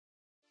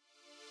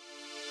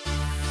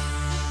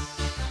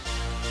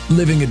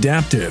Living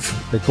Adaptive.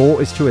 The goal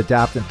is to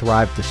adapt and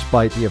thrive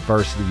despite the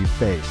adversity you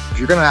face.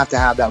 You're going to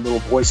have that little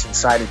voice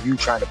inside of you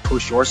trying to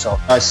push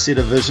yourself. I set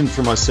a vision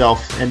for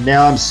myself, and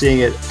now I'm seeing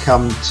it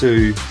come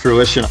to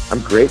fruition. I'm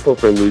grateful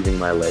for losing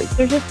my leg.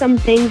 There's just some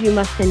things you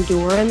must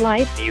endure in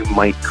life. You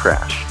might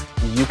crash.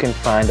 You can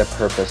find a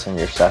purpose in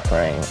your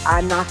suffering.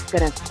 I'm not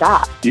going to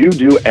stop. You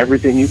do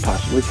everything you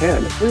possibly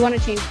can. We want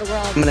to change the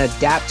world. I'm going to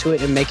adapt to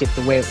it and make it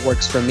the way it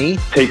works for me.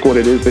 Take what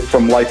it is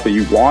from life that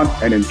you want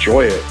and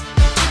enjoy it.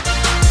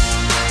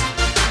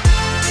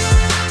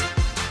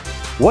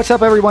 What's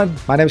up, everyone?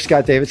 My name is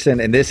Scott Davidson,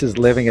 and this is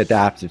Living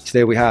Adaptive.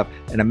 Today we have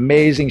an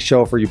amazing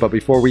show for you, but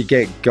before we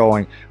get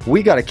going,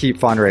 we got to keep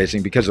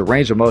fundraising because the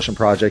Range of Motion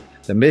Project,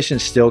 the mission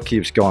still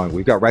keeps going.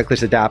 We've got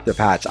Reckless Adaptive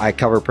hats. I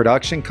cover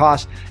production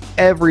costs.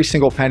 Every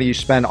single penny you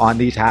spend on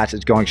these hats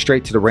is going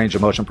straight to the Range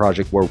of Motion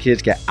Project, where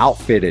kids get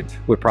outfitted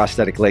with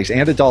prosthetic legs,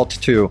 and adults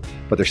too.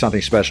 But there's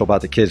something special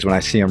about the kids when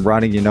I see them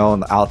running,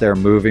 and out there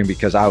moving,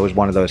 because I was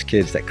one of those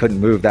kids that couldn't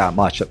move that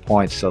much at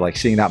points. So like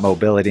seeing that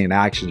mobility in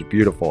action is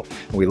beautiful.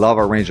 And we love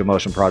our Range of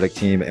Motion Project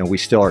team, and we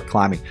still are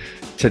climbing.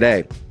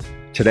 Today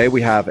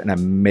we have an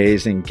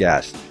amazing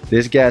guest.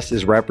 This guest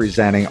is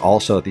representing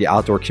also the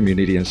outdoor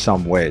community in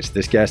some ways.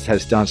 This guest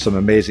has done some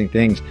amazing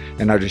things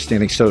in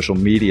understanding social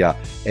media,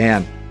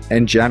 and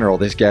in general,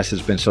 this guest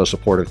has been so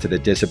supportive to the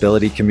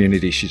disability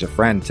community. She's a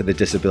friend to the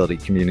disability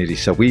community.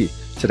 So we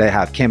today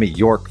have Cami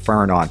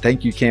York-Feirn on.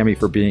 Thank you, Cami,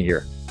 for being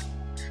here.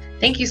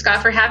 Thank you,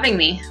 Scott, for having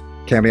me.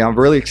 Cami, I'm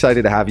really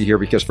excited to have you here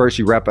because first,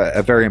 you rep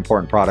a very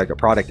important product, a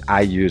product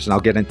I use, and I'll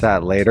get into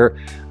that later.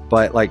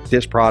 But like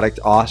this product,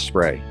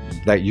 Osprey,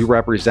 that you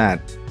represent,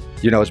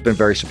 has been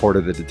very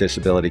supportive of the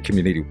disability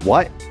community.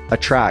 What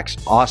attracts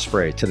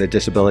Osprey to the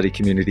disability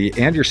community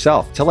and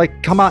yourself to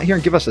come out here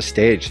and give us a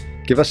stage,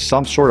 give us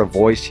some sort of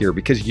voice here,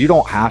 because you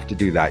don't have to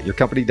do that. Your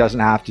company doesn't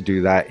have to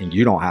do that, and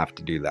you don't have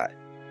to do that.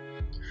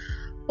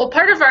 Well,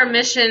 part of our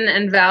mission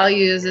and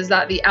values is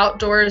that the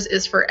outdoors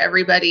is for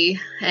everybody.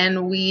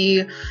 And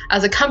we,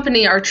 as a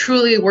company, are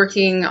truly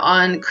working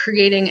on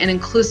creating an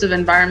inclusive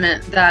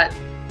environment that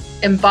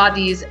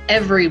embodies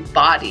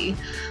everybody.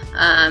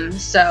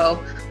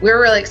 So we're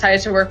really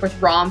excited to work with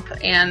ROMP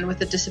and with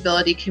the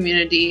disability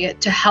community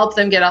to help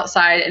them get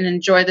outside and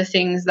enjoy the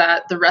things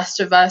that the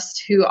rest of us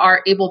who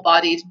are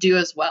able-bodied do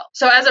as well.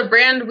 So as a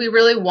brand, we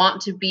really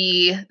want to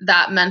be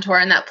that mentor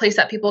and that place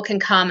that people can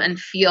come and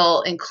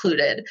feel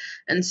included.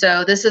 And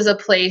so this is a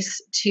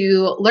place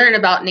to learn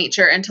about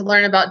nature and to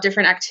learn about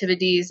different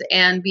activities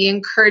and be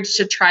encouraged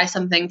to try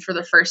something for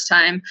the first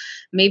time.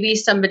 Maybe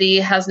somebody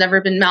has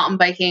never been mountain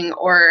biking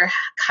or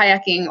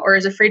kayaking or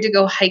is afraid to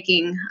go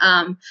hiking.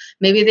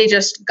 Maybe they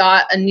just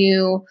got a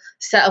new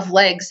set of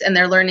legs and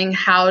they're learning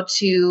how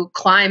to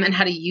climb and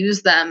how to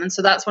use them. And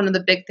so that's one of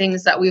the big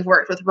things that we've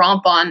worked with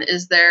ROMP on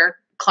is their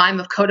climb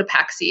of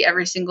Cotopaxi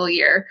every single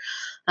year.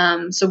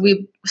 So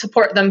we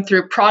support them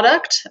through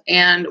product,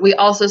 and we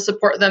also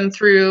support them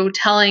through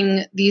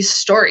telling these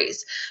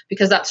stories,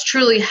 because that's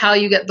truly how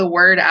you get the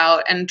word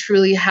out and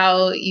truly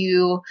how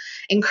you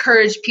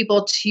encourage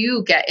people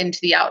to get into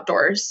the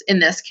outdoors in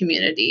this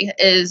community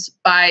is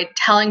by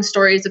telling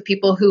stories of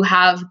people who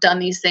have done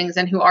these things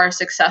and who are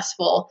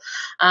successful,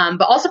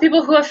 but also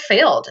people who have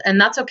failed, and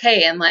that's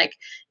okay. And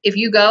if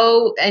you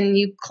go and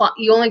you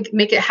only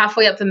make it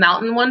halfway up the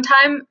mountain one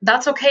time,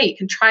 that's okay. You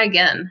can try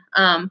again.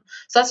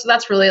 So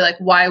that's really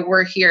why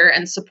we're here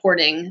and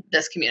supporting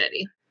this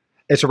community.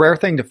 It's a rare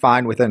thing to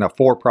find within a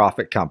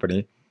for-profit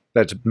company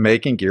that's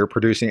making gear,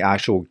 producing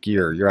actual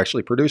gear. You're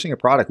actually producing a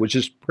product, which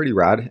is pretty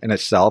rad in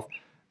itself,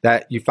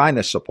 that you find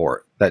this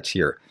support that's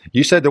here.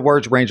 You said the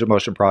words Range of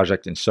Motion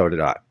Project, and so did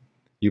I.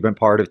 You've been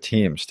part of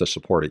teams to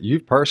support it.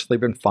 You've personally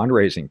been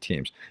fundraising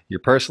teams. You're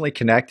personally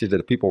connected to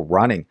the people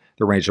running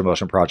the Range of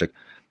Motion Project.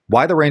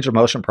 Why the Range of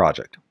Motion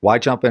Project? Why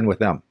jump in with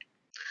them?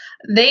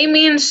 They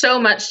mean so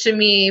much to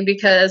me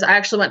because I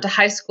actually went to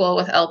high school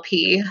with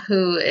LP,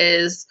 who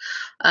is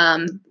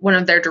one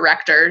of their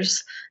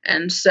directors.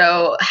 And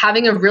so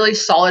having a really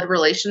solid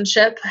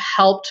relationship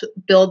helped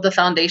build the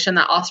foundation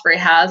that Osprey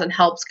has and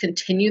helps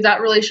continue that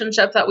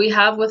relationship that we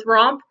have with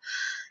ROMP.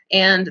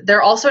 And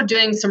they're also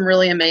doing some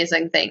really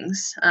amazing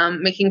things,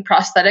 making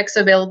prosthetics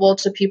available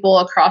to people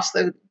across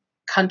the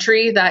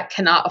country that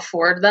cannot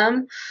afford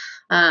them.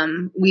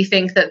 We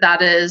think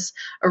that is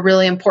a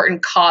really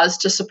important cause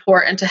to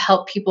support and to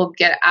help people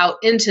get out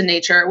into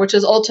nature, which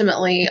is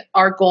ultimately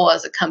our goal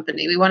as a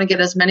company. We want to get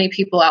as many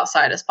people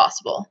outside as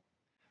possible.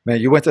 Man,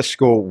 you went to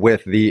school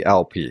with the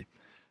LP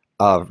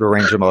of the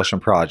Range of Motion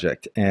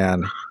Project.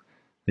 And,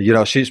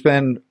 she's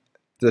been,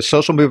 the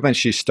social movement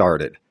she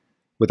started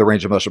with the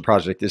Range of Motion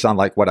Project is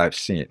unlike what I've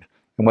seen.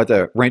 And what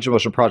the Range of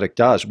Motion Project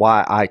does,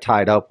 why I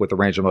tied up with the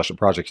Range of Motion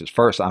Project is,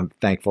 first, I'm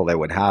thankful they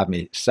would have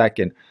me.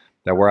 Second,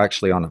 that we're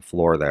actually on the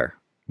floor there.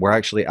 We're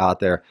actually out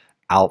there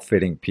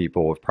outfitting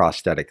people with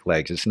prosthetic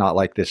legs. It's not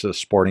like this is a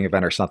sporting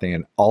event or something,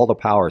 and all the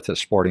power to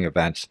sporting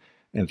events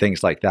and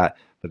things like that.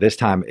 But this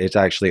time it's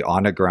actually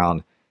on the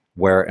ground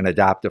where an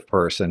adaptive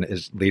person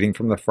is leading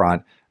from the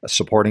front,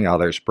 supporting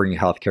others, bringing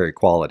healthcare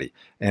equality.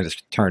 And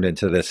it's turned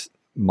into this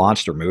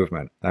monster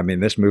movement. I mean,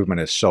 this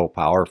movement is so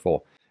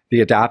powerful.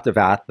 The adaptive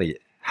athlete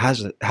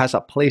has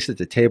a place at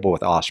the table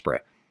with Osprey,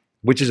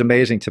 which is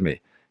amazing to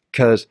me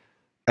because,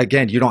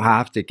 again, you don't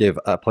have to give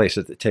a place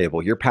at the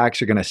table. Your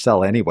packs are going to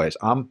sell anyways.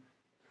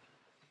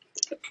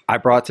 I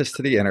brought this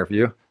to the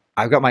interview.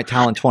 I've got my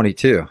Talon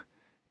 22.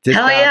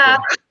 Hell yeah.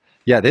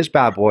 Yeah, this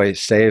bad boy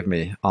saved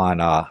me on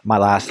my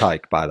last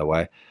hike, by the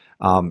way.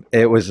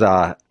 It was,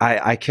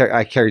 I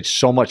carried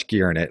so much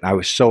gear in it, and I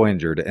was so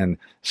injured, and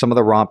some of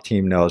the romp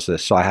team knows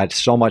this, so I had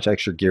so much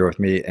extra gear with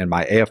me, and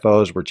my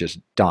AFOs were just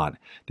done.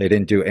 They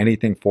didn't do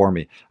anything for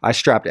me. I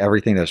strapped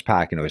everything to this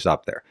pack, and it was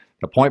up there.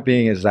 The point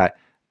being is that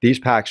these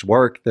packs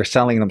work, they're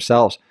selling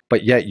themselves,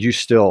 but yet you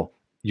still,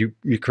 you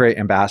create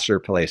ambassador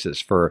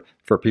places for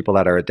people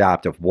that are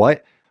adaptive.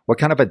 What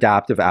kind of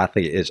adaptive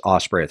athlete is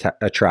Osprey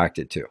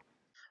attracted to?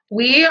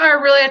 We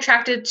are really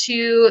attracted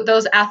to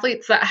those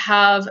athletes that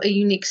have a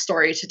unique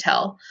story to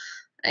tell,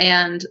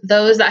 and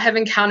those that have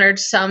encountered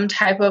some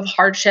type of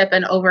hardship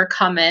and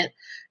overcome it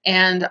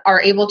and are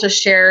able to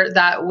share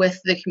that with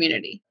the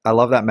community. I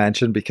love that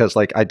mention because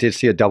like I did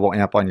see a double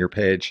amp on your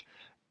page,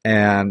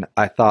 and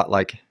I thought,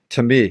 like,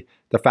 to me,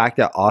 the fact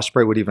that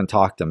Osprey would even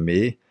talk to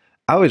me,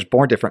 I was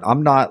born different.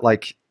 I'm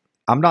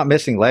not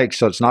missing legs,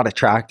 so it's not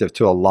attractive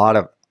to a lot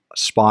of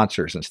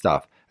sponsors and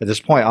stuff. At this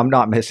point, I'm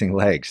not missing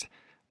legs,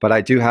 but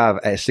I do have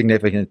a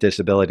significant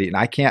disability. And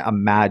I can't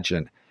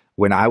imagine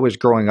when I was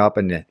growing up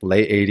in the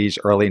late 80s,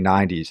 early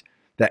 90s,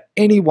 that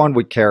anyone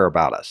would care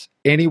about us,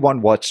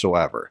 anyone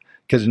whatsoever,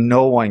 because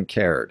no one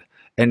cared.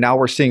 And now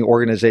we're seeing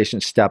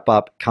organizations step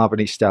up,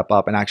 companies step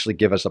up, and actually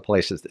give us a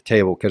place at the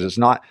table, because it's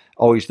not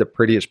always the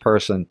prettiest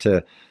person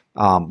to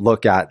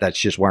look at that's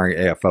just wearing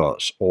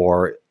AFOs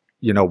or,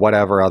 you know,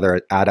 whatever other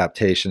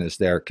adaptation is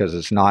there, because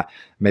it's not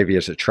maybe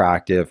as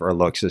attractive or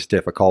looks as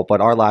difficult,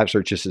 but our lives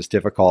are just as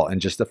difficult. And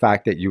just the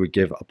fact that you would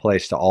give a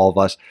place to all of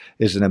us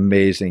is an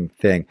amazing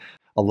thing.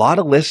 A lot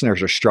of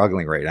listeners are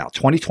struggling right now.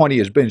 2020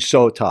 has been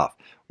so tough.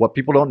 What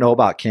people don't know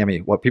about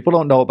Cami, what people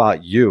don't know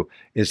about you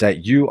is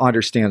that you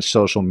understand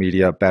social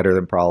media better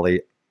than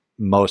probably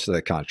most of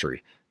the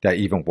country that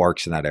even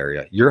works in that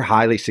area. You're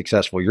highly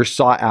successful. You're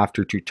sought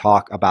after to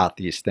talk about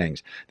these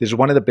things. This is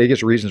one of the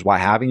biggest reasons why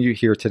having you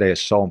here today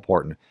is so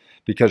important,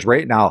 because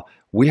right now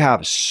we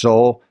have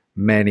so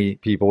many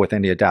people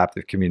within the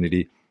adaptive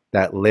community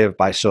that live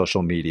by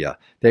social media.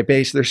 They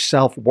base their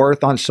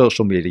self-worth on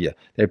social media.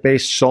 They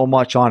base so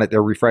much on it.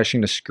 They're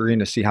refreshing the screen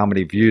to see how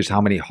many views,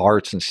 how many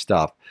hearts and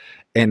stuff.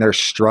 And they're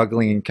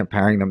struggling and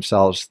comparing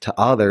themselves to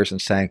others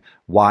and saying,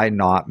 why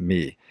not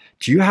me?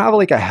 Do you have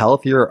like a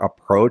healthier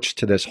approach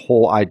to this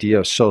whole idea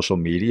of social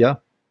media?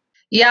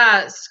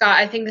 Yeah, Scott,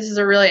 I think this is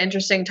a really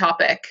interesting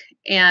topic.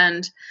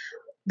 And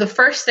the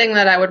first thing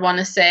that I would want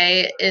to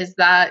say is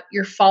that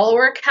your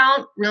follower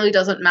count really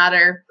doesn't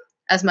matter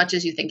as much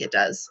as you think it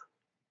does.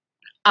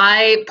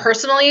 I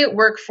personally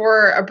work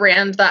for a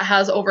brand that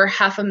has over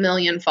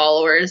 500,000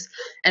 followers,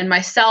 and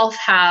myself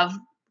have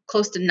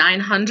close to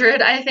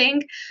 900, I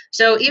think.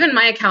 So even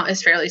my account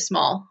is fairly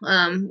small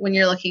when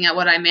you're looking at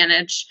what I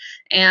manage.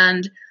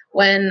 And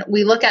when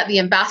we look at the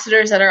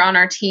ambassadors that are on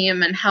our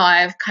team and how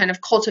I've kind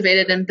of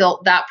cultivated and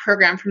built that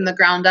program from the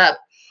ground up,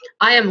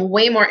 I am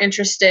way more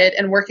interested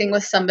in working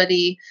with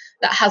somebody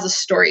that has a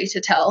story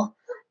to tell,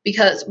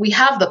 because we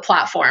have the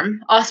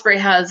platform. Osprey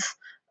has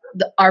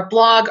our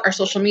blog, our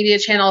social media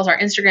channels, our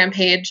Instagram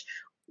page.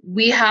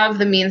 We have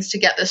the means to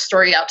get this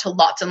story out to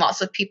lots and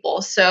lots of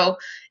people. So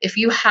if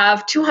you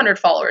have 200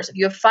 followers, if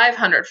you have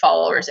 500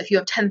 followers, if you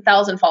have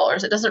 10,000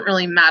 followers, it doesn't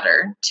really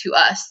matter to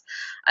us.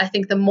 I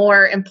think the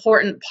more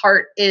important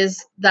part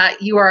is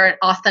that you are an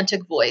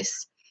authentic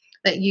voice,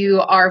 that you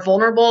are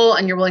vulnerable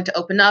and you're willing to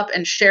open up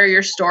and share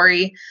your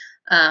story.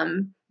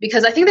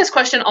 Because I think this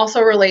question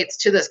also relates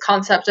to this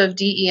concept of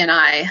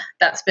DE&I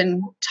that's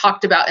been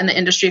talked about in the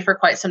industry for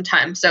quite some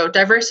time. So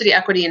diversity,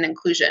 equity, and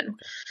inclusion.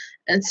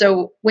 And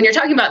so when you're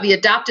talking about the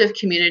adaptive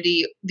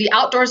community, the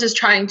outdoors is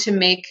trying to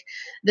make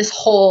this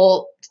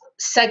whole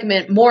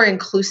segment more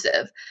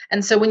inclusive.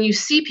 And so when you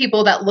see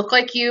people that look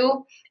like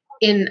you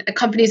in a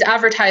company's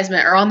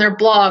advertisement or on their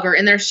blog or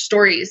in their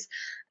stories,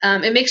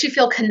 it makes you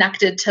feel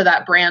connected to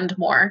that brand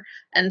more.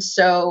 And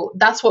so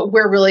that's what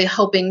we're really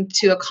hoping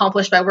to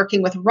accomplish by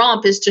working with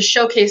Romp, is to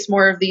showcase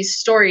more of these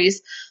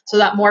stories so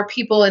that more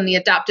people in the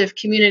adaptive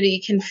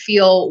community can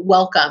feel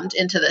welcomed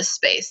into this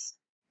space.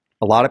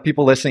 A lot of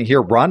people listening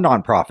here run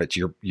nonprofits.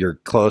 Your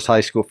close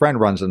high school friend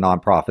runs a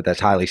nonprofit that's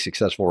highly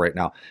successful right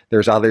now.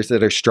 There's others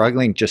that are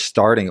struggling, just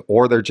starting,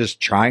 or they're just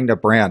trying to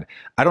brand.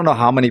 I don't know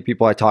how many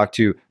people I talk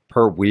to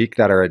per week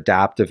that are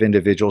adaptive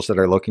individuals that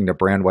are looking to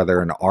brand,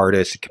 whether an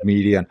artist, a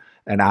comedian,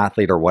 an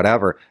athlete, or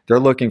whatever. They're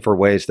looking for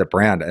ways to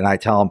brand. And I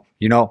tell them,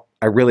 you know,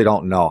 I really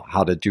don't know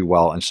how to do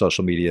well in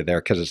social media there,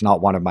 because it's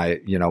not one of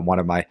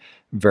my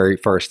very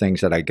first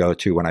things that I go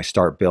to when I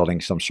start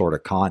building some sort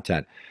of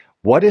content.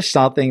 What is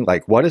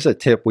a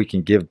tip we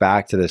can give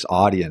back to this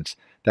audience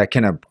that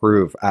can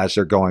improve as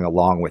they're going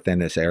along within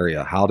this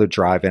area? How to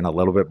drive in a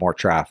little bit more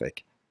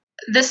traffic?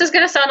 This is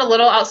going to sound a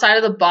little outside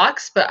of the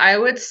box, but I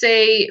would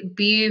say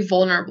be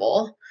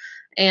vulnerable.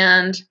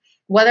 And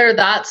whether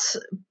that's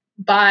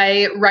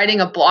by writing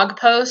a blog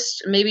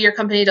post. Maybe your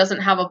company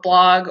doesn't have a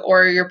blog,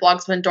 or your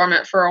blog's been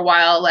dormant for a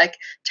while. Like,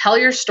 tell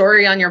your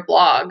story on your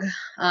blog,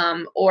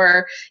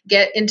 or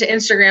get into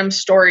Instagram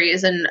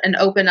stories and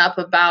open up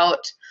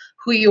about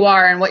who you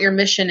are and what your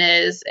mission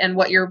is and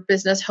what your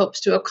business hopes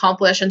to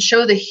accomplish, and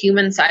show the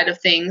human side of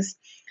things.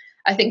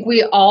 I think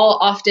we all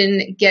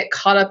often get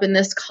caught up in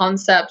this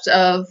concept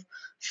of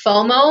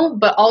FOMO,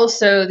 but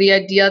also the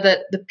idea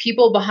that the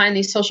people behind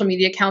these social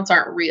media accounts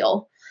aren't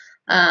real.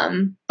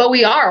 But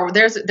we are.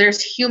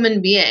 There's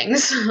human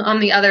beings on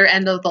the other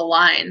end of the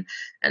line.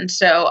 And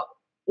so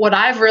what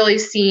I've really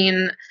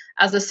seen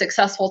as a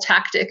successful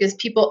tactic is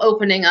people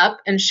opening up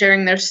and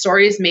sharing their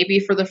stories,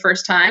 maybe for the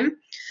first time.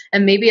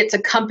 And maybe it's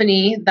a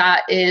company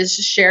that is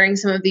sharing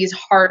some of these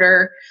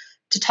harder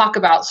to talk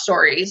about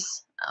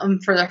stories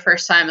for the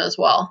first time as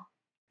well.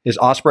 Is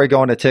Osprey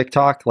going to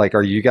TikTok? Like,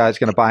 are you guys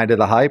going to buy into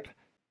the hype?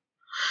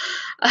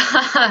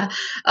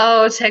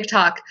 Oh,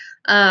 TikTok.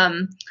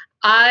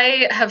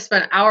 I have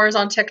spent hours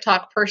on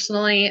TikTok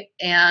personally,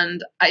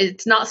 and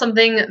it's not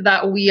something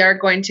that we are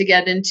going to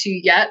get into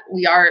yet.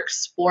 We are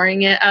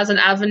exploring it as an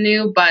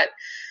avenue, but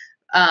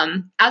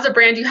as a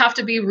brand, you have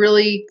to be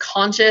really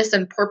conscious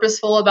and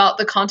purposeful about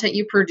the content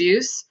you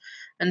produce.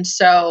 And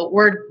so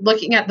we're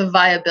looking at the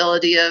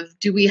viability of,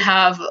 do we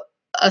have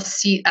a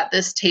seat at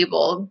this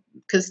table?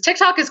 Because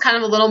TikTok is kind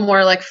of a little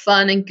more like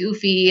fun and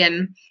goofy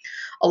and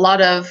a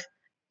lot of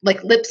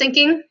like lip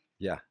syncing.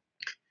 Yeah.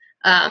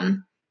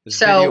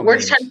 So we're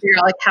just trying to figure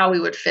out like how we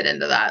would fit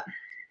into that.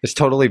 It's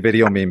totally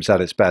video memes at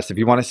its best. If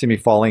you want to see me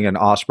falling in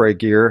Osprey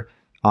gear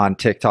on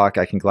TikTok,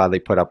 I can gladly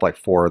put up like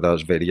 4 of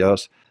those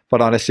videos.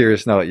 But on a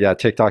serious note, yeah,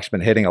 TikTok's been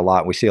hitting a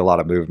lot. We see a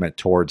lot of movement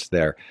towards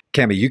there.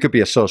 Cami, you could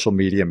be a social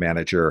media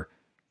manager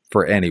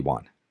for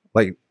anyone.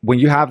 Like, when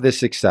you have this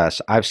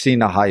success, I've seen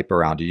the hype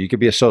around you. You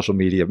could be a social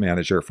media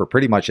manager for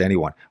pretty much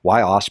anyone.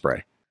 Why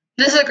Osprey?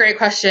 This is a great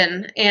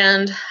question.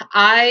 And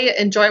I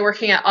enjoy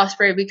working at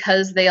Osprey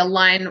because they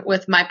align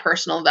with my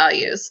personal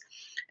values.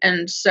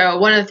 And so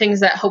one of the things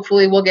that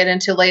hopefully we'll get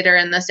into later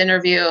in this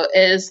interview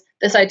is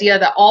this idea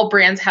that all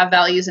brands have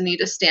values and need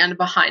to stand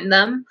behind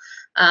them.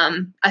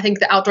 I think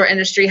the outdoor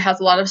industry has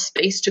a lot of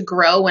space to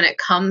grow when it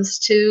comes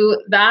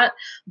to that.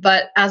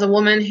 But as a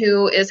woman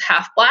who is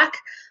half Black,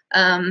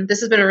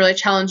 this has been a really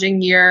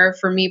challenging year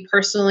for me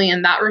personally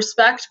in that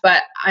respect.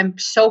 But I'm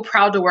so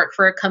proud to work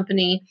for a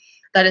company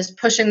that is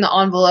pushing the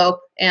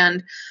envelope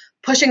and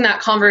pushing that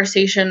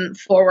conversation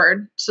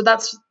forward. So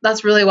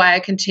that's really why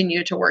I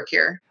continue to work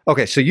here.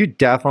 Okay, so you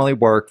definitely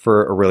work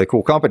for a really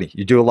cool company.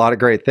 You do a lot of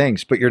great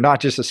things, but you're not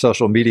just a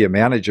social media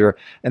manager.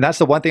 And that's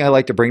the one thing I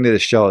like to bring to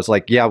this show is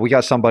like, yeah, we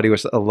got somebody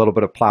with a little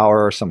bit of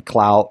power, some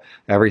clout,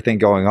 everything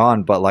going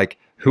on, but like,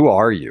 who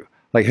are you?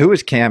 Like, who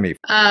is Cami?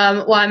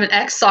 Well, I'm an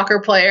ex-soccer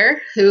player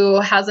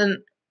who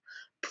hasn't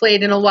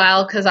played in a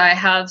while because I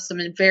have some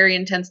very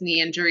intense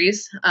knee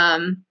injuries.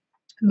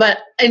 But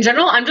in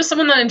general, I'm just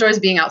someone that enjoys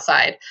being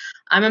outside.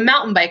 I'm a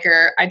mountain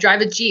biker. I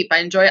drive a Jeep. I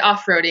enjoy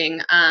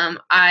off-roading.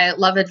 I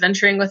love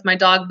adventuring with my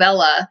dog,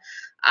 Bella.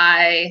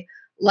 I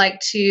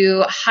like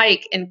to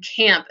hike and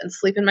camp and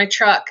sleep in my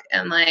truck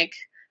and like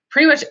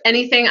pretty much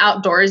anything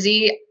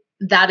outdoorsy.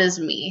 That is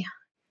me.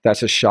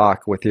 That's a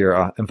shock with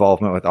your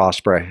involvement with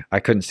Osprey.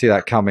 I couldn't see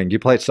that coming. You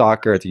played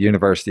soccer at the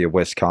University of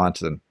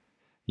Wisconsin,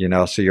 you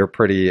know, so you're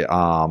pretty,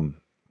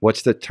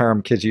 what's the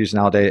term kids use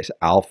nowadays?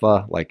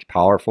 Alpha, like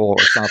powerful or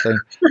something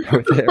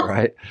with it,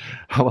 right?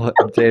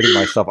 I'm dating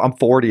myself. I'm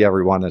 40,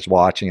 everyone that's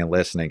watching and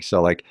listening.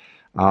 So like,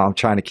 I'm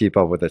trying to keep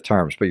up with the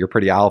terms, but you're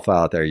pretty alpha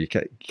out there. You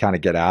kind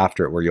of get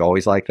after it. Were you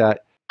always like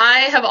that?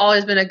 I have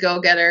always been a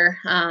go-getter.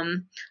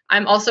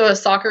 I'm also a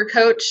soccer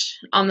coach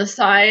on the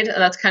side.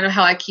 That's kind of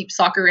how I keep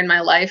soccer in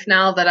my life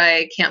now that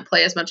I can't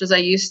play as much as I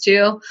used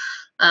to.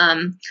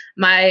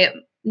 My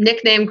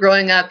nickname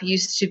growing up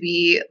used to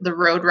be the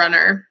Road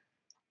Runner.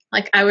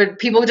 Like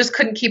people just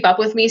couldn't keep up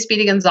with me.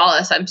 Speedy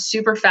Gonzalez. I'm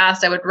super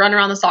fast. I would run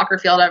around the soccer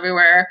field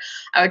everywhere.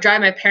 I would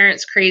drive my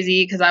parents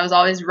crazy because I was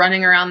always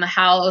running around the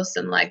house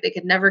and like they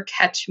could never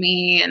catch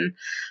me. And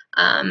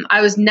I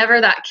was never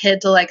that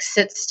kid to like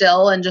sit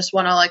still and just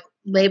want to like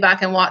lay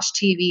back and watch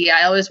TV.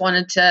 I always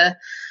wanted to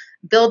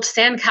build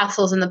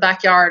sandcastles in the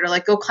backyard or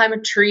like go climb a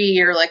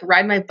tree or like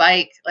ride my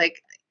bike.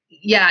 Like,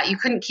 yeah, you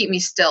couldn't keep me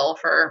still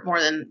for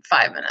more than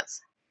 5 minutes.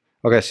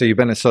 Okay, so you've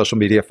been in social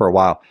media for a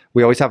while.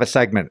 We always have a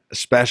segment,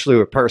 especially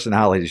with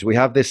personalities. We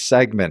have this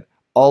segment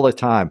all the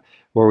time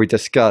where we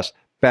discuss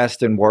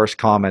best and worst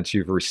comments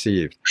you've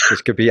received.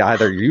 This could be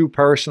either you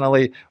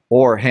personally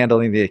or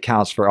handling the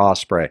accounts for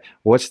Osprey.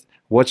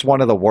 What's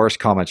one of the worst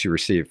comments you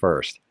received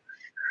first?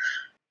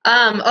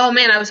 Oh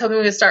man, I was hoping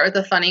we could start with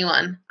the funny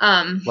one.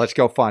 Let's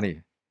go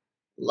funny.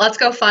 Let's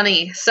go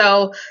funny.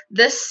 So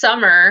this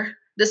summer,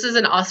 this is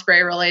an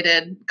Osprey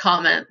related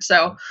comment.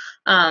 So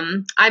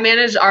I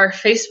manage our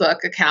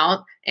Facebook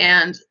account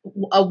and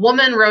a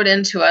woman wrote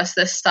into us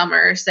this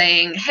summer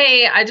saying,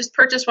 "Hey, I just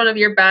purchased one of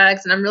your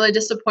bags and I'm really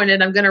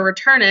disappointed. I'm going to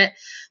return it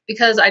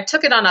because I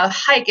took it on a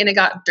hike and it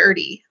got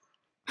dirty."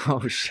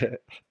 Oh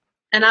shit.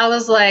 And I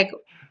was like,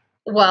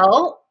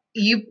 well,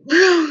 you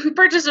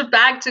purchase a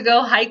bag to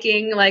go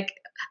hiking, like,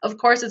 of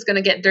course it's going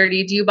to get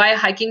dirty. Do you buy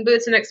hiking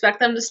boots and expect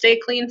them to stay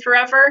clean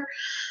forever?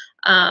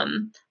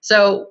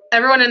 So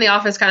everyone in the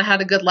office kind of had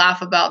a good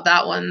laugh about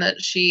that one,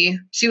 that she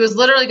was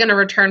literally going to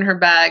return her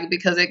bag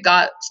because it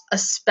got a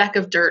speck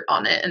of dirt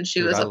on it, and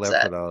she was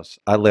upset.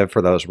 I live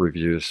for those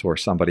reviews where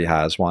somebody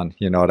has one,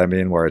 you know what I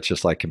mean? Where it's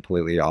just like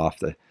completely off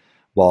the,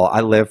 well,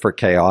 I live for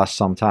chaos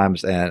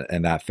sometimes,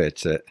 and that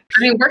fits it.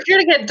 I mean, we're here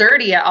to get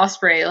dirty at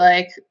Osprey.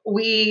 Like,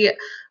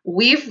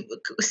 we've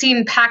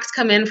seen packs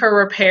come in for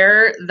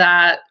repair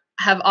that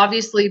have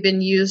obviously been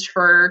used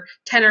for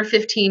 10 or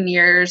 15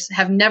 years,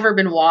 have never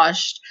been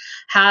washed,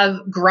 have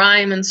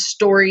grime and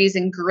stories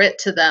and grit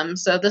to them.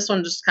 So this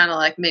one just kind of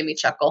like made me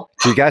chuckle.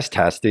 Do you guys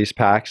test these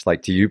packs?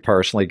 Like, do you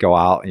personally go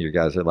out and you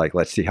guys are like,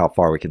 let's see how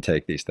far we can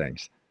take these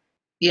things?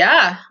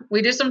 Yeah,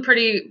 we do some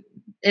pretty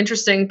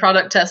interesting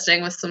product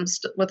testing with some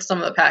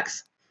of the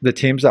packs. The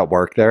teams that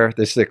work there,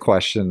 this is a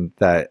question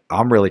that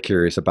I'm really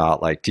curious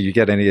about. Like, do you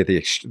get any of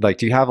the, like,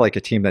 do you have like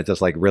a team that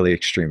does like really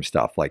extreme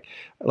stuff? Like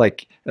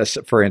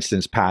for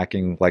instance,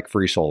 packing like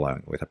free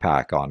soloing with a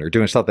pack on, or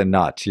doing something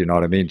nuts, you know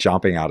what I mean?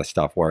 Jumping out of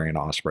stuff wearing an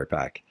Osprey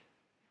pack.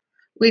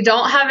 We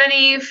don't have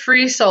any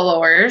free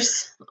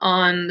soloers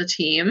on the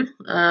team.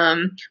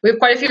 We have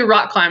quite a few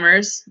rock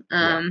climbers.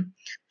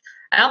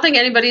 I don't think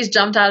anybody's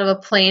jumped out of a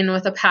plane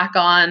with a pack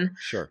on.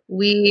 Sure.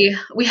 We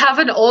have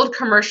an old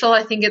commercial,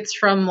 I think it's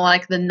from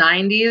like the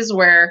 90s,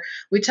 where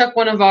we took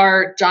one of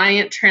our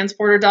giant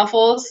transporter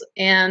duffels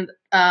and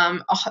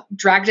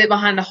dragged it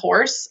behind a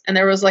horse, and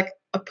there was like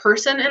a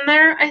person in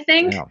there, I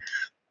think.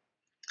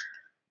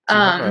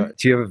 Yeah.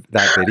 Do you have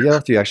that video?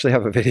 Do you actually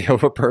have a video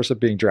of a person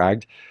being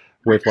dragged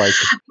with like...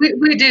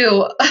 We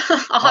do.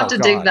 I'll have to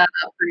dig that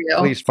up for you.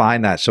 Please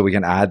find that so we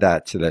can add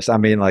that to this. I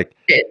mean, like...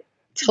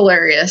 It's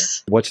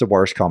hilarious. What's the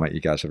worst comment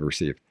you guys have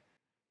received?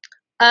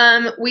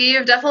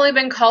 We've definitely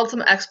been called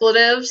some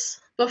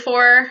expletives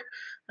before.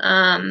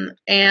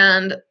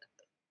 And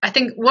I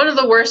think one of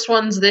the worst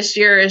ones this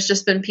year has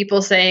just been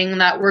people saying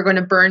that we're going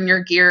to burn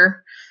your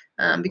gear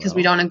because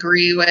we don't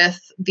agree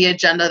with the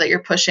agenda that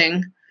you're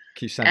pushing.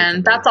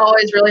 And that's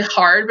always really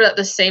hard. But at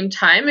the same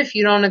time, if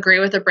you don't agree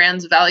with the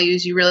brand's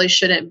values, you really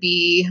shouldn't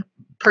be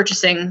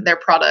purchasing their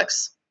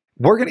products.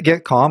 We're going to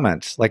get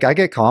comments. Like, I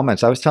get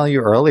comments. I was telling you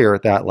earlier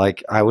that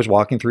like I was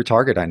walking through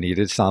Target. I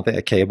needed something,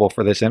 a cable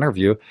for this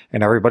interview,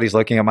 and everybody's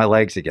looking at my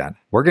legs again.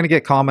 We're going to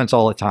get comments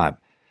all the time.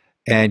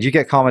 And you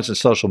get comments on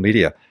social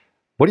media.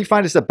 What do you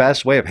find is the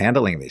best way of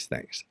handling these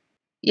things?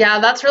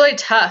 Yeah, that's really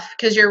tough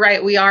because you're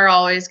right. We are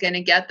always going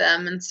to get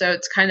them. And so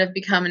it's kind of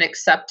become an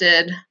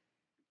accepted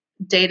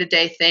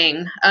day-to-day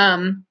thing.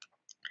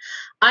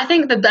 I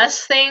think the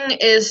best thing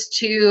is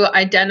to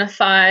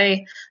identify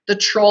the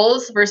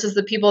trolls versus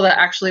the people that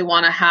actually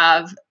want to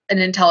have an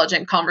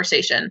intelligent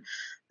conversation,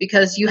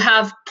 because you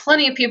have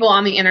plenty of people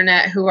on the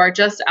internet who are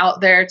just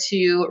out there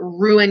to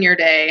ruin your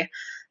day,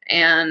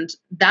 and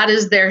that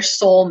is their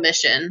sole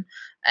mission.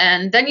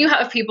 And then you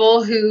have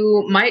people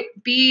who might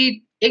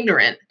be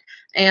ignorant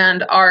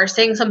and are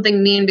saying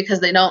something mean because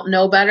they don't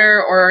know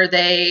better, or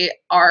they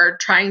are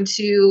trying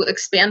to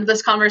expand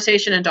this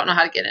conversation and don't know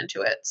how to get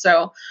into it.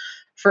 So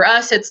for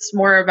us, it's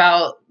more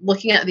about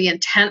looking at the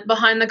intent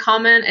behind the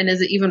comment, and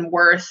is it even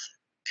worth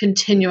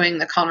continuing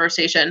the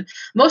conversation?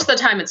 Most of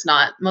the time it's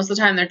not. Most of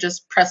the time they're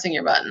just pressing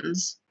your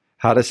buttons.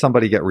 How does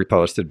somebody get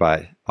reposted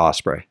by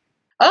Osprey?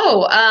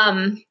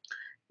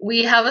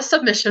 We have a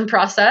submission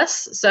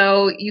process.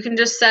 So you can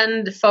just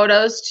send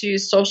photos to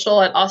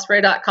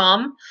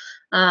social@osprey.com,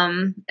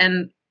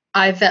 and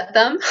I vet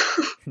them.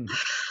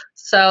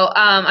 So,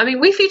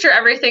 we feature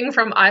everything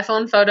from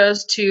iPhone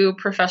photos to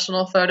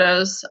professional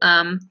photos.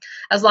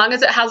 As long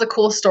as it has a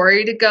cool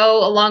story to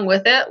go along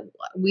with it,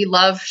 we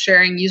love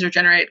sharing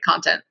user-generated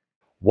content.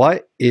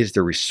 What is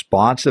the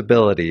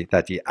responsibility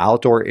that the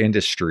outdoor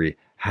industry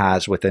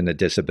has within the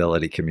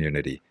disability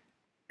community?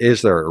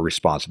 Is there a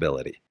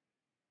responsibility?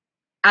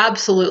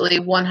 Absolutely,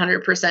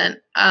 100%.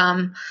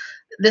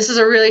 This is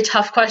a really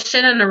tough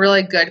question and a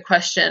really good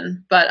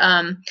question, but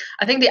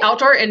I think the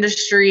outdoor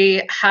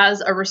industry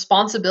has a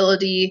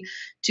responsibility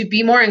to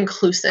be more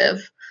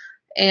inclusive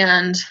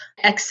and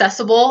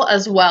accessible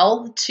as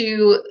well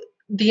to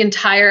the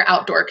entire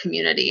outdoor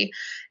community.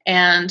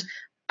 And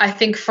I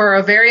think for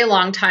a very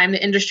long time,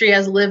 the industry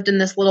has lived in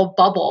this little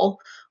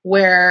bubble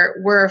where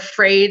we're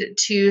afraid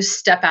to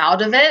step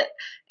out of it.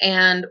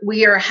 And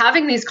we are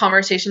having these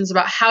conversations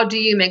about how do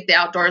you make the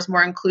outdoors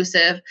more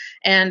inclusive?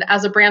 And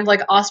as a brand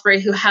like Osprey,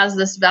 who has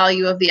this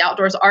value of the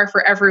outdoors are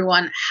for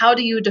everyone, how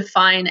do you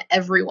define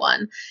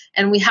everyone?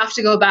 And we have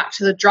to go back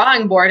to the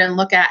drawing board and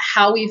look at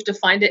how we've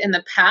defined it in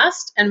the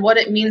past and what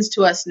it means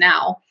to us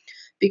now,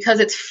 because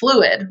it's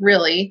fluid,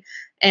 really.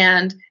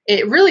 And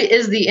it really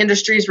is the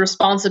industry's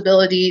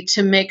responsibility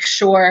to make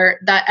sure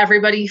that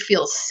everybody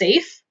feels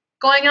safe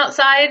going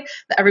outside,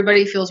 that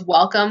everybody feels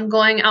welcome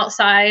going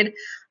outside.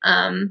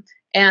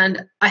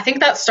 And I think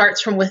that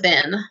starts from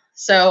within.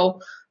 So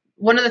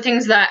one of the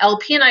things that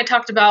LP and I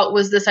talked about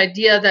was this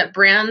idea that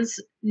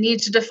brands need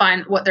to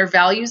define what their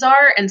values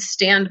are and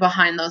stand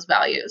behind those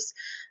values.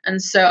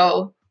 And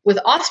so with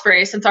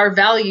Osprey, since our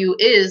value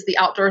is the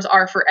outdoors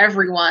are for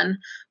everyone,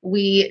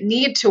 we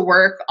need to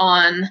work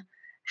on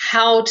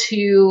how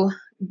to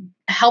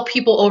help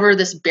people over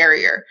this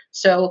barrier.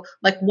 So,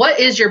 like, what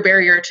is your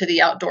barrier to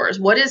the outdoors?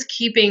 What is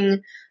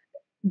keeping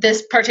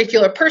this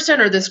particular person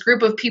or this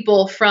group of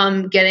people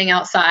from getting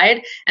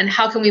outside? And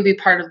how can we be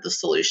part of the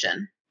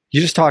solution?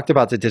 You just talked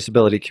about the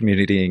disability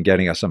community and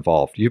getting us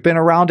involved. You've been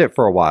around it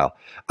for a while.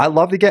 I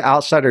love to get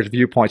outsiders'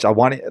 viewpoints. I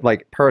want it,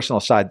 like, personal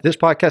side. This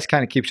podcast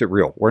kind of keeps it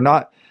real. We're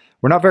not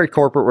very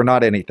corporate. We're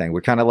not anything.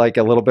 We're kind of like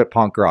a little bit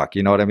punk rock.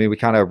 You know what I mean? We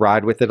kind of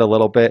ride with it a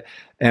little bit.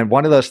 And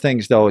one of those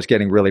things, though, is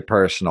getting really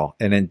personal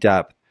and in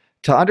depth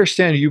to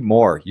understand you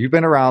more. You've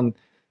been around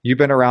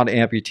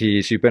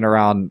amputees. You've been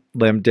around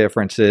limb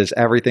differences,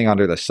 everything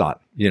under the sun,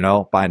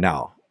 by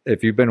now.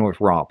 If you've been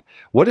with Romp,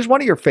 what is one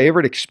of your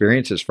favorite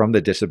experiences from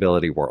the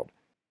disability world?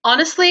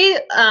 Honestly,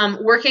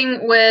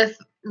 working with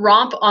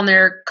Romp on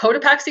their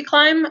Cotopaxi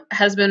climb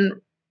has been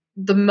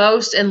the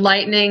most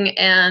enlightening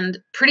and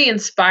pretty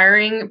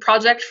inspiring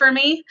project for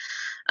me.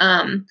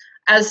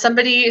 As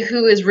somebody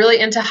who is really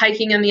into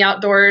hiking in the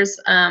outdoors,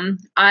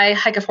 I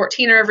hike a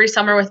 14er every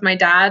summer with my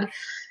dad,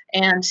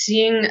 and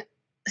seeing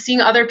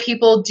other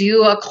people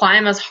do a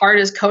climb as hard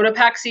as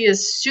Cotopaxi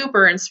is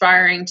super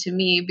inspiring to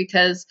me,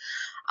 because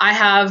I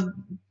have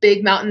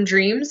big mountain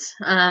dreams.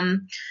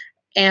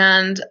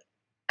 And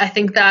I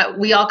think that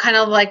we all kind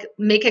of like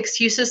make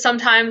excuses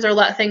sometimes or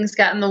let things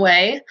get in the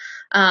way.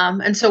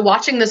 And so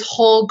watching this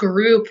whole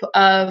group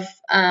of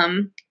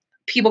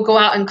people go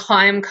out and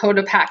climb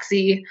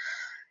Cotopaxi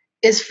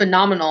is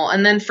phenomenal.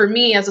 And then for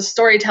me as a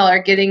storyteller,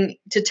 getting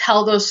to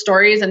tell those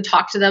stories and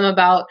talk to them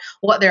about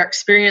what their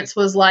experience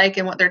was like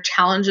and what their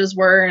challenges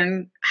were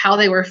and how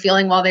they were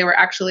feeling while they were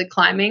actually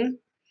climbing.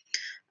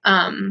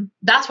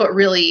 That's what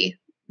really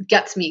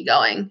gets me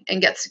going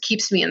and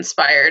keeps me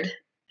inspired.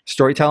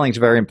 Storytelling is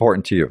very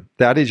important to you.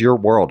 That is your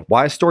world.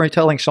 Why is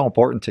storytelling so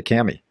important to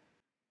Cami?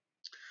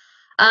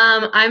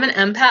 I'm an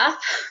empath,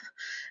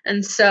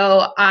 and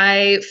so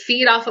I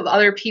feed off of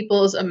other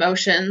people's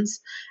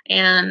emotions,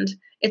 and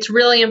it's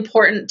really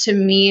important to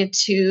me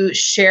to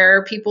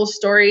share people's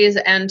stories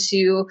and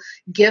to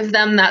give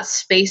them that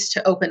space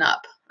to open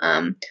up.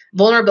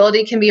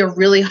 Vulnerability can be a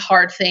really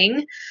hard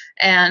thing,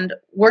 and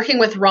working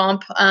with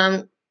Romp,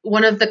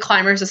 one of the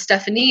climbers,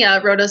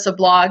 Estefania, wrote us a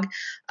blog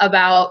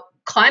about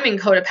climbing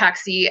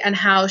Cotopaxi and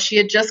how she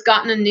had just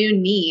gotten a new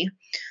knee,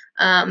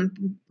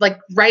 like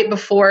right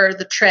before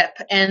the trip,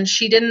 and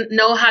she didn't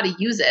know how to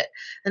use it.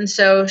 And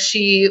so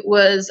she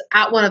was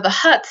at one of the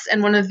huts,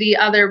 and one of the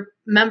other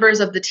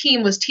members of the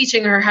team was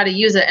teaching her how to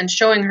use it and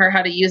showing her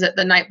how to use it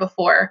the night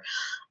before.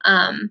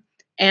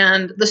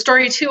 And the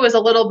story too was a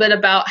little bit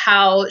about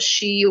how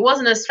she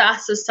wasn't as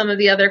fast as some of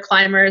the other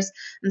climbers.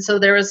 And so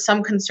there was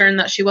some concern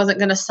that she wasn't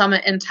going to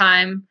summit in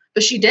time,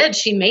 but she did.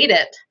 She made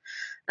it.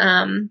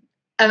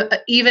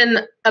 Even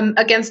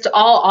against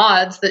all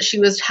odds, that she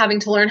was having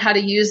to learn how to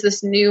use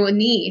this new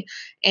knee.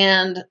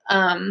 And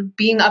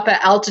being up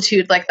at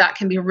altitude like that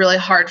can be really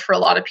hard for a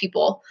lot of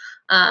people.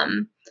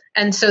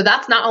 And so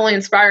that's not only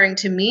inspiring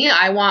to me,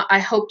 I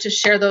hope to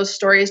share those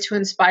stories to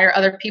inspire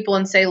other people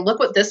and say, look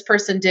what this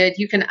person did.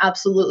 You can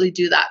absolutely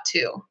do that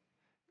too.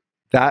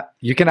 That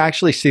you can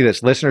actually see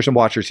this, listeners and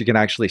watchers, you can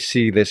actually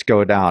see this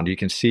go down. You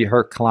can see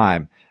her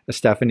climb.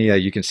 Estefania,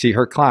 you can see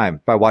her climb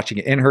by watching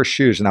In Her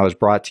Shoes. And that was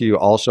brought to you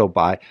also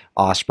by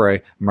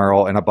Osprey,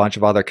 Merle, and a bunch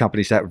of other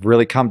companies that have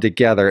really come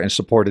together and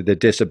supported the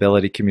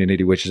disability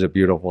community, which is a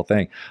beautiful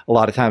thing. A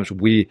lot of times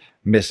we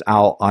miss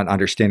out on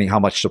understanding how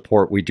much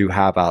support we do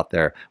have out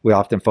there. We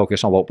often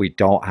focus on what we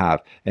don't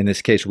have. In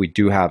this case, we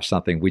do have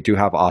something. We do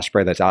have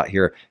Osprey that's out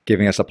here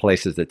giving us a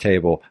place at the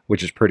table,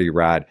 which is pretty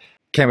rad.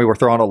 Cami, we're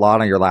throwing a lot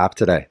on your lap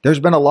today.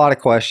 There's been a lot of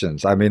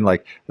questions. I mean,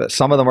 like,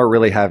 some of them are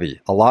really heavy,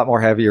 a lot more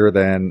heavier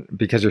than,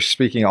 because you're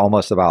speaking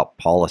almost about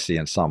policy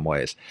in some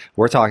ways.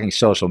 We're talking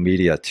social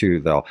media too,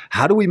 though.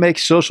 How do we make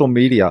social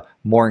media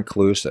more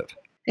inclusive?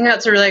 I think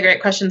that's a really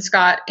great question,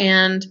 Scott.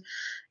 And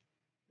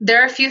there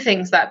are a few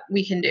things that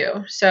we can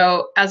do.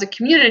 So as a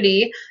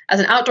community, as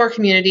an outdoor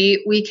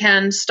community, we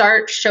can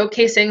start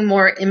showcasing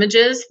more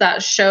images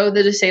that show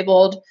the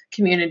disabled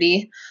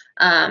community.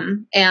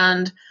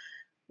 And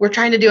we're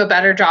trying to do a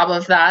better job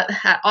of that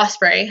at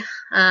Osprey.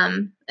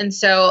 And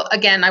so,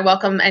 again, I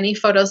welcome any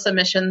photo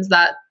submissions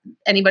that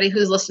anybody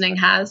who's listening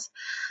has.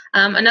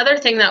 Another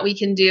thing that we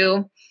can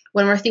do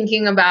when we're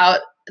thinking about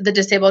the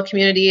disabled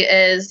community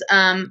is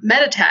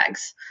meta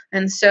tags.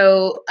 And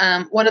so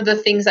one of the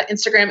things that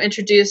Instagram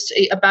introduced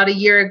about a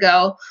year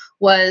ago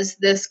was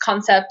this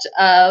concept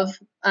of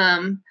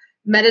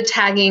meta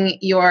tagging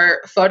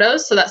your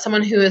photos so that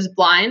someone who is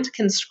blind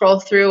can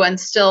scroll through and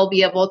still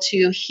be able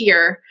to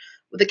hear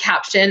the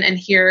caption and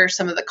hear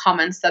some of the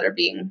comments that are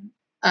being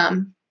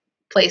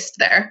placed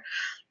there.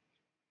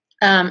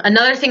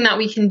 Another thing that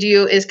we can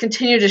do is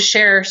continue to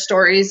share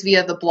stories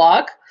via the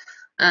blog.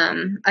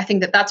 I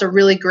think that that's a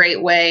really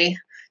great way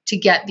to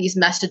get these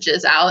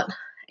messages out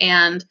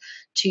and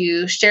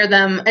to share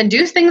them and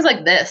do things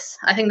like this.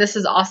 I think this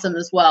is awesome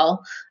as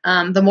well.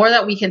 The more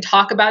that we can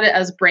talk about it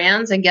as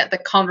brands and get the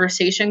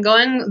conversation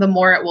going, the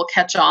more it will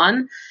catch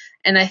on.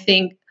 And I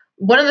think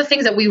one of the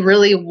things that we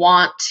really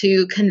want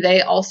to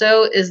convey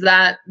also is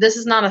that this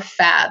is not a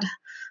fad.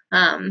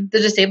 The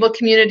disabled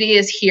community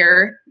is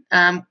here,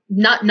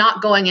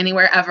 not going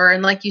anywhere ever.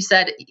 And like you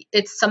said,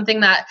 it's something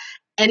that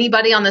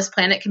anybody on this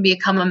planet can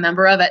become a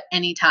member of at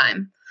any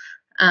time.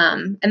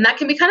 And that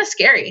can be kind of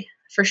scary,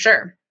 for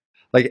sure.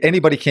 Like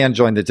anybody can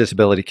join the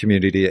disability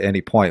community at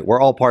any point. We're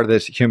all part of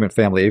this human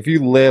family. If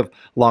you live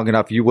long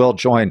enough, you will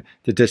join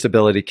the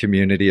disability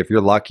community. If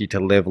you're lucky to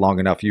live long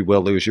enough, you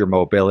will lose your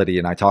mobility.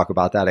 And I talk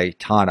about that a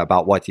ton,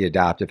 about what the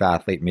adaptive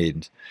athlete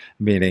means.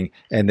 Meaning,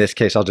 in this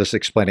case, I'll just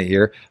explain it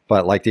here.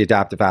 But like the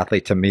adaptive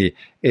athlete to me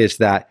is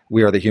that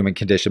we are the human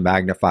condition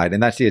magnified.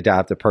 And that's the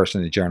adaptive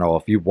person in general.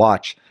 If you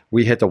watch,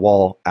 we hit the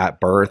wall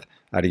at birth,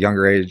 at a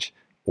younger age,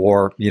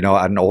 or,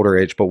 at an older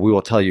age, but we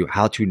will tell you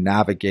how to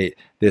navigate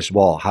this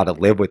wall, how to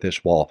live with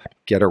this wall,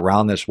 get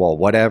around this wall,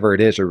 whatever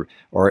it is,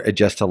 or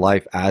adjust to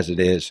life as it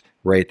is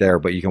right there.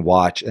 But you can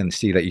watch and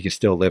see that you can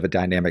still live a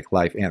dynamic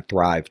life and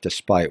thrive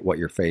despite what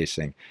you're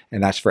facing.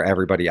 And that's for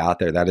everybody out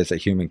there. That is a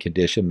human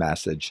condition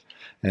message.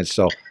 And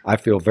so I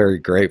feel very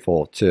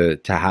grateful to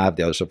have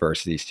those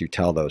adversities to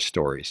tell those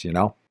stories,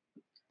 And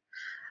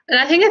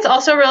I think it's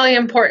also really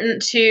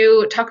important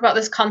to talk about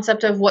this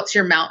concept of what's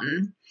your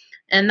mountain.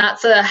 And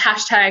that's a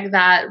hashtag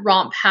that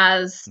ROMP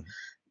has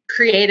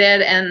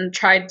created and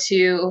tried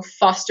to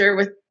foster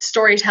with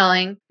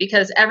storytelling,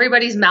 because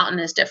everybody's mountain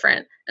is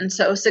different. And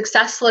so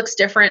success looks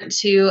different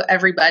to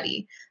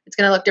everybody. It's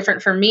going to look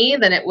different for me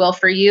than it will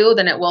for you,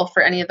 than it will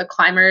for any of the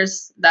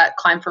climbers that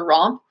climb for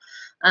ROMP.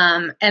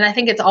 And I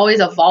think it's always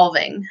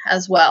evolving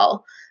as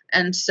well.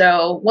 And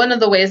so one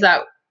of the ways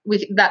that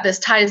this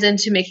ties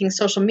into making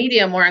social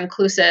media more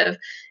inclusive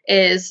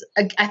is,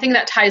 I think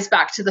that ties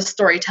back to the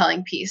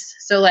storytelling piece.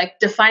 So like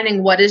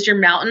defining what is your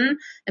mountain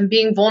and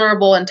being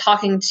vulnerable and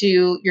talking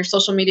to your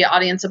social media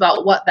audience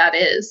about what that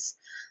is,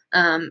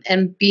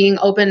 and being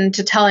open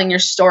to telling your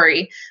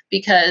story,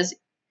 because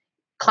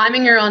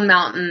climbing your own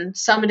mountain,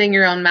 summiting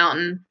your own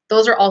mountain,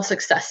 those are all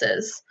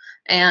successes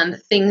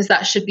and things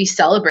that should be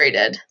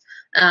celebrated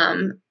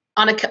on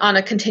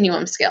a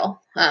continuum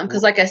scale.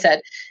 Because like I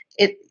said,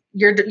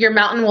 your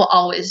mountain will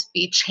always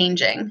be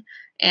changing.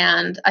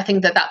 And I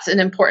think that that's an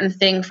important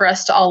thing for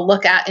us to all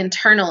look at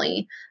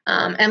internally,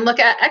 and look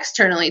at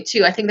externally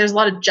too. I think there's a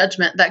lot of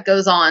judgment that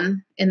goes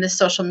on in the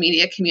social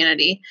media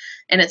community,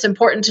 and it's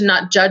important to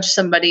not judge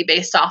somebody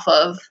based off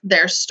of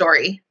their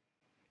story.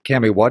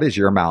 Cami, what is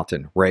your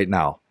mountain right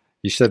now?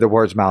 You said the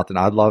words mountain.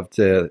 I'd love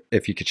to,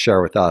 if you could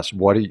share with us,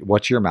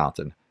 what's your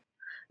mountain?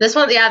 This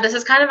one, this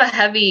is kind of a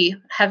heavy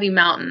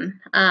mountain.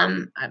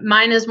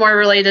 Mine is more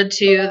related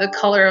to the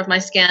color of my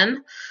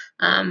skin.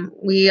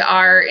 We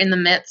are in the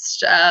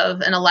midst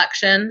of an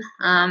election,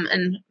 and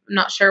I'm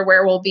not sure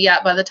where we'll be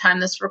at by the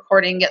time this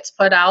recording gets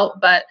put out,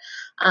 but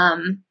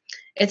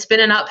it's been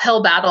an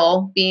uphill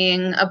battle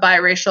being a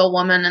biracial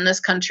woman in this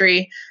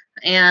country,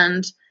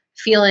 and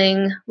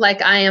feeling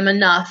like I am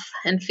enough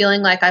and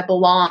feeling like I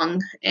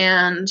belong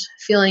and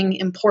feeling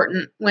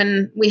important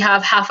when we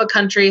have half a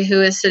country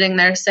who is sitting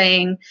there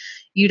saying,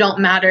 you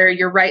don't matter,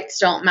 your rights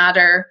don't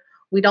matter,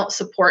 we don't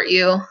support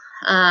you.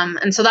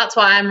 And so that's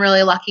why I'm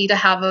really lucky to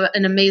have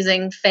an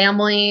amazing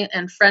family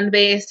and friend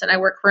base, and I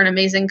work for an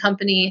amazing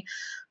company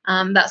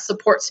that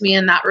supports me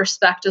in that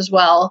respect as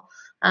well.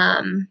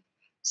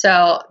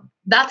 So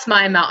that's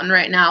my mountain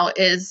right now,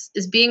 is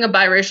being a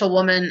biracial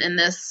woman in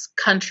this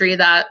country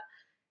that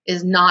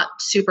is not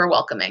super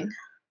welcoming.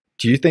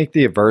 Do you think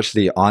the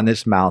adversity on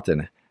this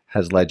mountain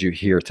has led you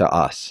here to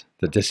us,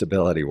 the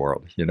disability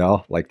world,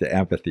 like the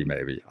empathy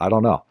maybe? I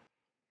don't know.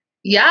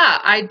 Yeah,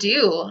 I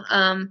do.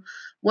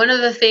 One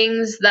of the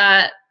things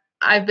that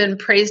I've been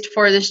praised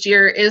for this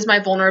year is my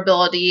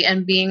vulnerability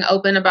and being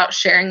open about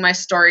sharing my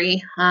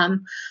story.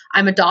 I'm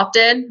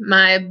adopted.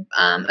 My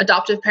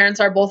adoptive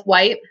parents are both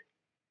white.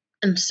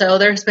 And so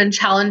there's been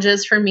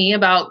challenges for me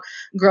about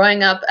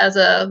growing up as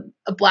a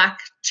Black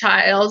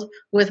child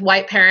with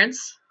white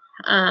parents.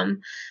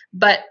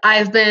 But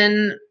I've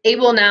been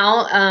able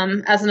now,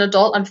 as an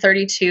adult, I'm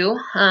 32,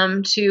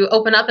 to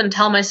open up and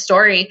tell my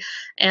story.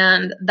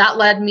 And that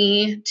led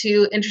me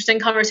to interesting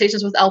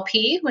conversations with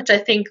LP, which I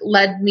think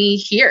led me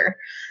here.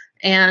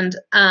 And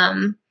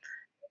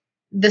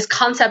this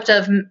concept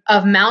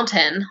of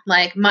mountain,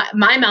 like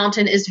my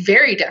mountain is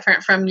very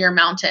different from your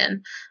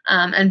mountain,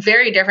 and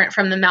very different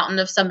from the mountain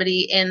of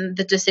somebody in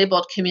the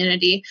disabled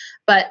community.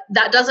 But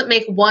that doesn't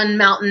make one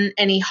mountain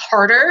any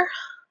harder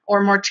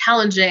or more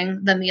challenging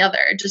than the other.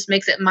 It just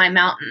makes it my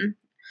mountain.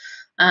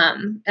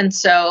 And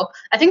so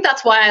I think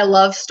that's why I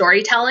love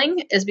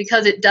storytelling, is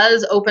because it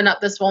does open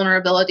up this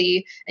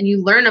vulnerability, and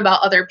you learn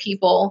about other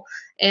people,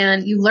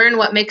 and you learn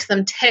what makes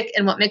them tick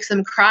and what makes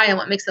them cry and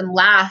what makes them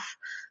laugh,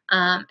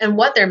 and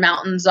what their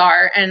mountains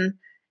are. And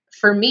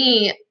for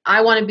me,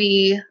 I want to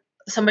be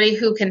somebody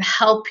who can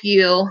help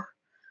you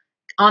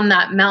on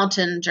that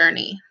mountain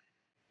journey.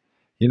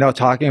 You know,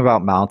 talking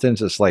about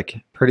mountains is like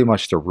pretty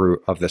much the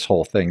root of this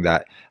whole thing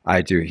that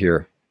I do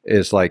here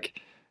is like,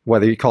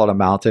 whether you call it a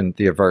mountain,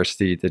 the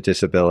adversity, the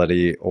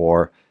disability,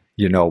 or,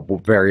 you know,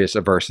 various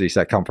adversities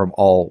that come from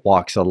all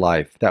walks of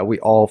life that we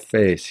all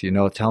face, you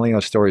know, telling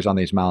those stories on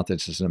these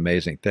mountains is an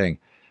amazing thing.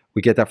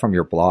 We get that from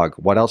your blog.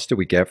 What else do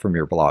we get from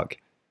your blog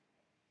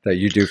that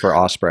you do for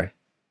Osprey?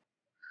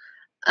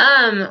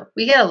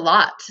 We get a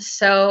lot.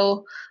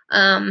 So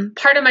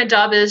part of my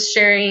job is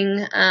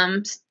sharing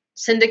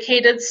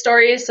syndicated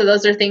stories. So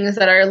those are things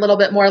that are a little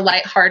bit more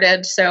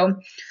lighthearted. So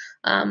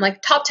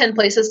like top 10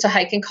 places to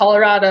hike in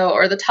Colorado,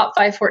 or the top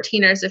 5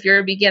 14ers if you're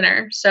a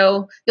beginner.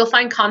 So you'll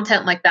find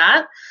content like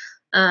that,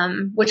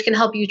 which can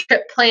help you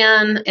trip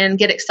plan and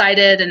get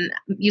excited and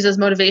use as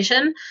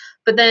motivation.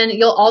 But then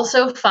you'll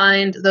also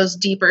find those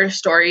deeper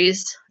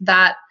stories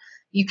that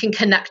you can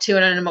connect to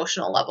at an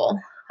emotional level.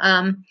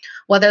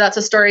 Whether that's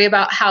a story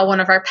about how one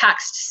of our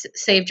packs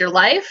saved your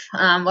life,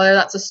 whether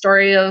that's a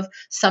story of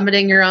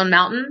summiting your own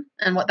mountain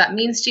and what that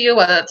means to you,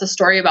 whether that's a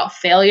story about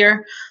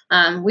failure.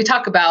 We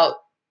talk about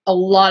a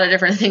lot of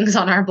different things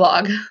on our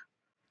blog.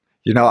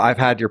 You know, I've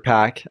had your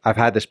pack. I've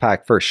had this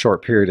pack for a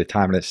short period of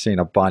time, and it's seen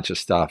a bunch of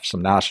stuff,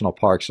 some national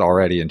parks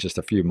already in just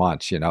a few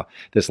months, you know,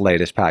 this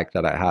latest pack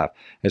that I have.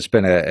 It's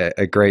been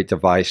a great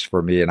device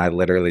for me, and I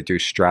literally do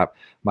strap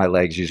my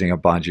legs using a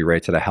bungee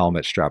right to the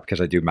helmet strap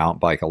because I do mountain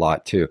bike a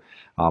lot too.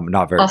 I'm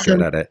not very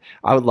good at it.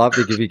 I would love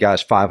to give you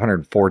guys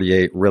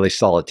 548 really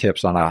solid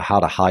tips on how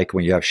to hike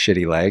when you have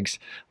shitty legs.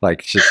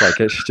 It's just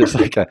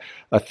like a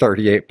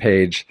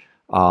 38-page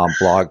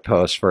blog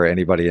post for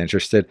anybody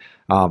interested.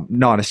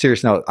 No, on a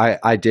serious note,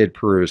 I did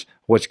peruse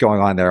what's going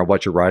on there and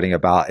what you're writing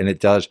about, and it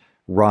does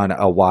run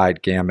a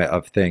wide gamut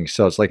of things.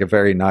 So it's like a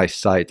very nice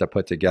site to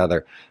put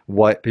together.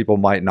 What people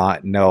might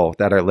not know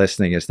that are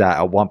listening is that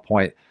at one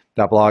point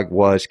that blog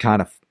was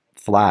kind of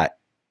flat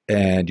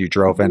and you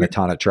drove in a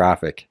ton of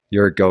traffic.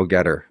 You're a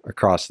go-getter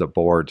across the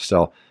board.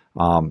 So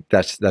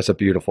that's a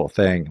beautiful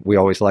thing. We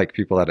always like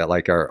people that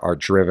are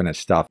driven and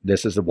stuff.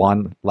 This is the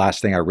one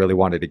last thing I really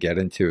wanted to get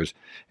into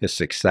is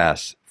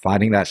success.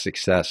 Finding that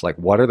success. Like,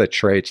 what are the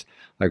traits,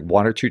 like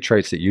 1 or 2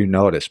 traits that you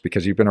notice,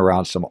 because you've been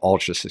around some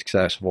ultra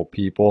successful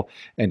people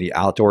in the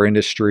outdoor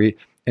industry,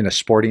 in the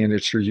sporting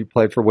industry. You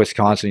played for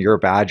Wisconsin, you're a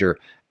Badger.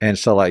 And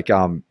so like,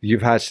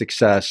 you've had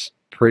success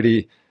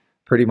pretty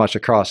much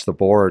across the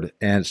board.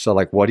 And so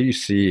like, what do you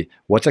see?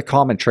 What's a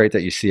common trait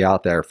that you see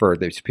out there for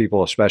these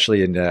people,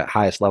 especially in the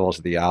highest levels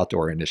of the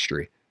outdoor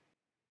industry?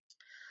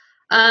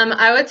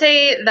 I would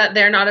say that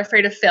they're not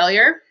afraid of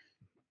failure.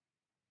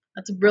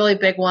 That's a really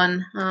big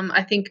one.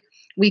 I think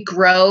we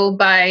grow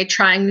by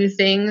trying new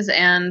things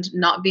and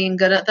not being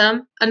good at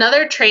them.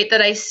 Another trait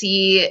that I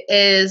see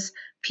is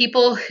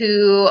people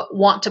who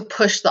want to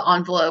push the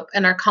envelope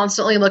and are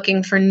constantly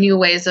looking for new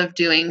ways of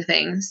doing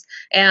things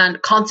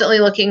and constantly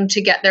looking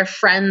to get their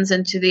friends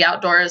into the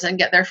outdoors and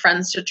get their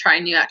friends to try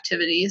new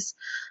activities.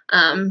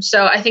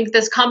 So I think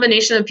this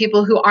combination of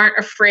people who aren't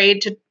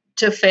afraid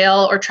to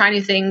fail or try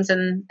new things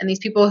and these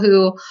people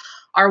who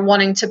are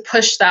wanting to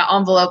push that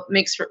envelope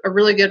makes a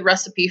really good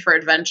recipe for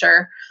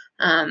adventure.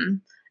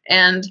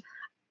 And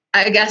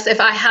I guess if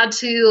I had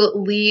to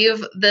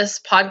leave this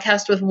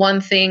podcast with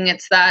one thing,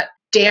 it's that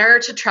dare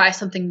to try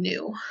something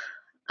new.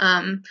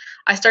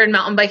 I started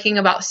mountain biking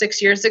about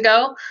 6 years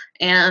ago,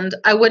 and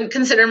I wouldn't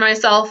consider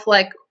myself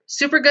like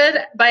super good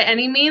by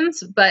any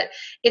means, but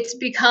it's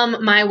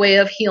become my way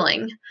of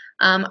healing.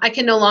 I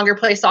can no longer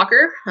play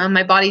soccer.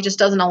 My body just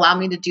doesn't allow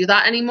me to do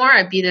that anymore.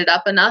 I beat it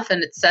up enough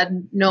and it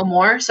said no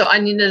more. So I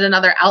needed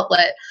another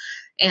outlet.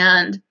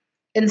 And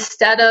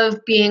instead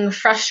of being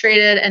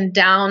frustrated and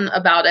down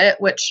about it,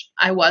 which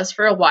I was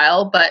for a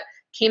while, but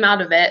came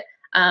out of it,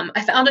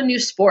 I found a new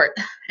sport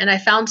and I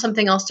found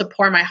something else to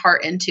pour my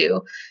heart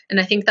into. And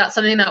I think that's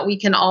something that we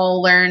can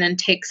all learn and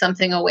take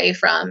something away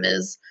from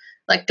is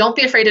like, don't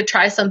be afraid to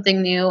try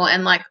something new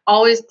and like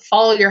always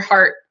follow your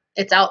heart.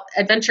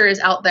 Adventure is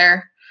out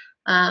there.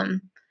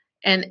 And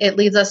it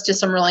leads us to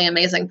some really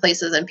amazing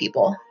places and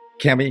people.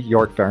 Cami,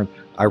 York-Feirn,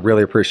 I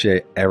really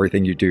appreciate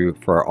everything you do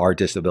for our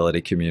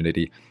disability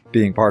community.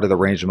 Being part of the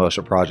Range of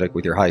Motion project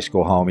with your high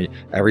school homie,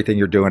 everything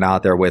you're doing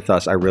out there with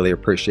us, I really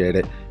appreciate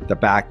it. The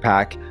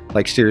backpack,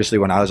 like seriously,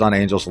 when I was on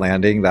Angel's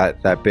Landing,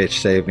 that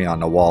bitch saved me on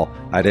the wall.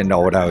 I didn't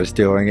know what I was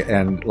doing.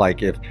 And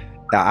like, if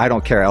I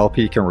don't care,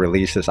 LP can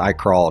release this. I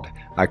crawled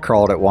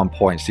at one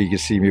point, so you can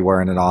see me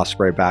wearing an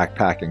Osprey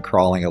backpack and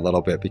crawling a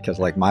little bit because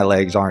like my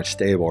legs aren't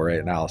stable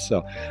right now.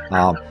 So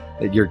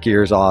your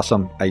gear is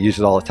awesome. I use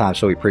it all the time,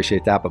 so we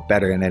appreciate that. But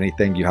better than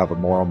anything, you have a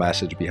moral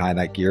message behind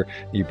that gear.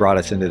 You brought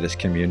us into this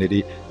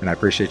community, and I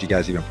appreciate you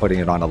guys even putting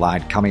it on the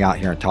line, coming out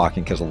here and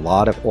talking, because a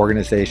lot of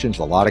organizations,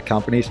 a lot of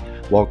companies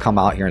will come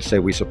out here and say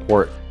we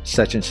support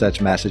such and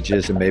such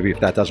messages, and maybe if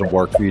that doesn't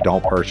work for you,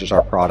 don't purchase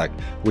our product.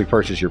 We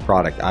purchase your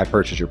product. I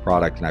purchase your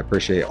product, and I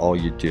appreciate all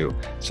you do.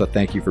 So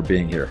thank you for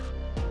being here.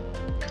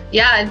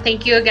 Yeah, and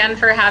thank you again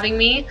for having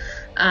me.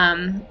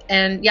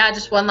 And yeah,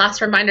 just one last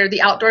reminder,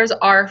 the outdoors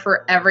are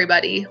for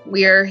everybody.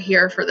 We are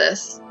here for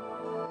this.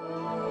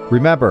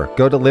 Remember,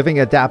 go to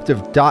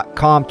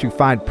livingadaptive.com to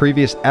find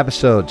previous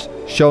episodes,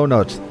 show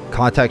notes,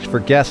 contacts for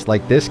guests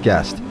like this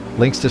guest,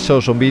 links to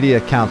social media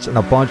accounts, and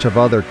a bunch of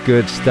other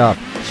good stuff.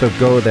 So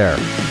go there.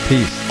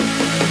 Peace.